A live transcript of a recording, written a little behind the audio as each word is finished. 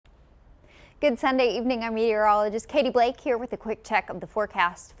Good Sunday evening. I'm meteorologist Katie Blake here with a quick check of the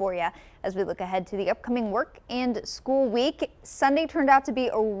forecast for you as we look ahead to the upcoming work and school week. Sunday turned out to be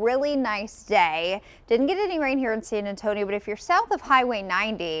a really nice day. Didn't get any rain here in San Antonio, but if you're south of Highway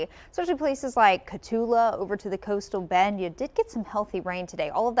 90, especially places like Cotulla over to the coastal bend, you did get some healthy rain today.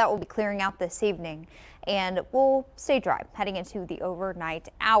 All of that will be clearing out this evening and will stay dry heading into the overnight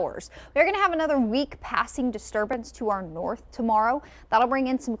hours. We're going to have another weak passing disturbance to our north tomorrow. That'll bring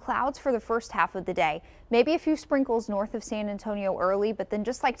in some clouds for the first half of the day. Maybe a few sprinkles north of San Antonio early, but then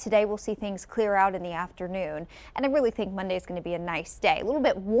just like today, we'll see things clear out in the afternoon. And I really think Monday is going to be a nice day. A little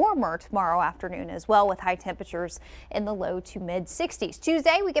bit warmer tomorrow afternoon as well, with high temperatures in the low to mid 60s.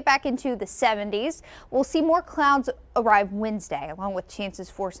 Tuesday, we get back into the 70s. We'll see more clouds arrive Wednesday, along with chances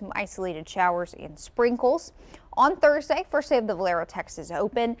for some isolated showers and sprinkles. On Thursday, first day of the Valero Texas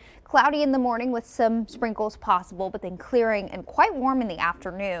Open, cloudy in the morning with some sprinkles possible, but then clearing and quite warm in the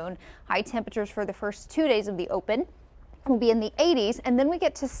afternoon. High temperatures for the first 2 days of the Open will be in the 80s, and then we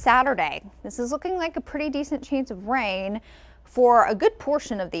get to Saturday. This is looking like a pretty decent chance of rain for a good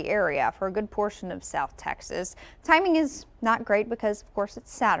portion of the area, for a good portion of South Texas. Timing is not great because, of course,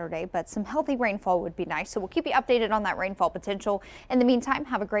 it's Saturday, but some healthy rainfall would be nice. So we'll keep you updated on that rainfall potential. In the meantime,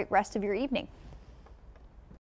 have a great rest of your evening.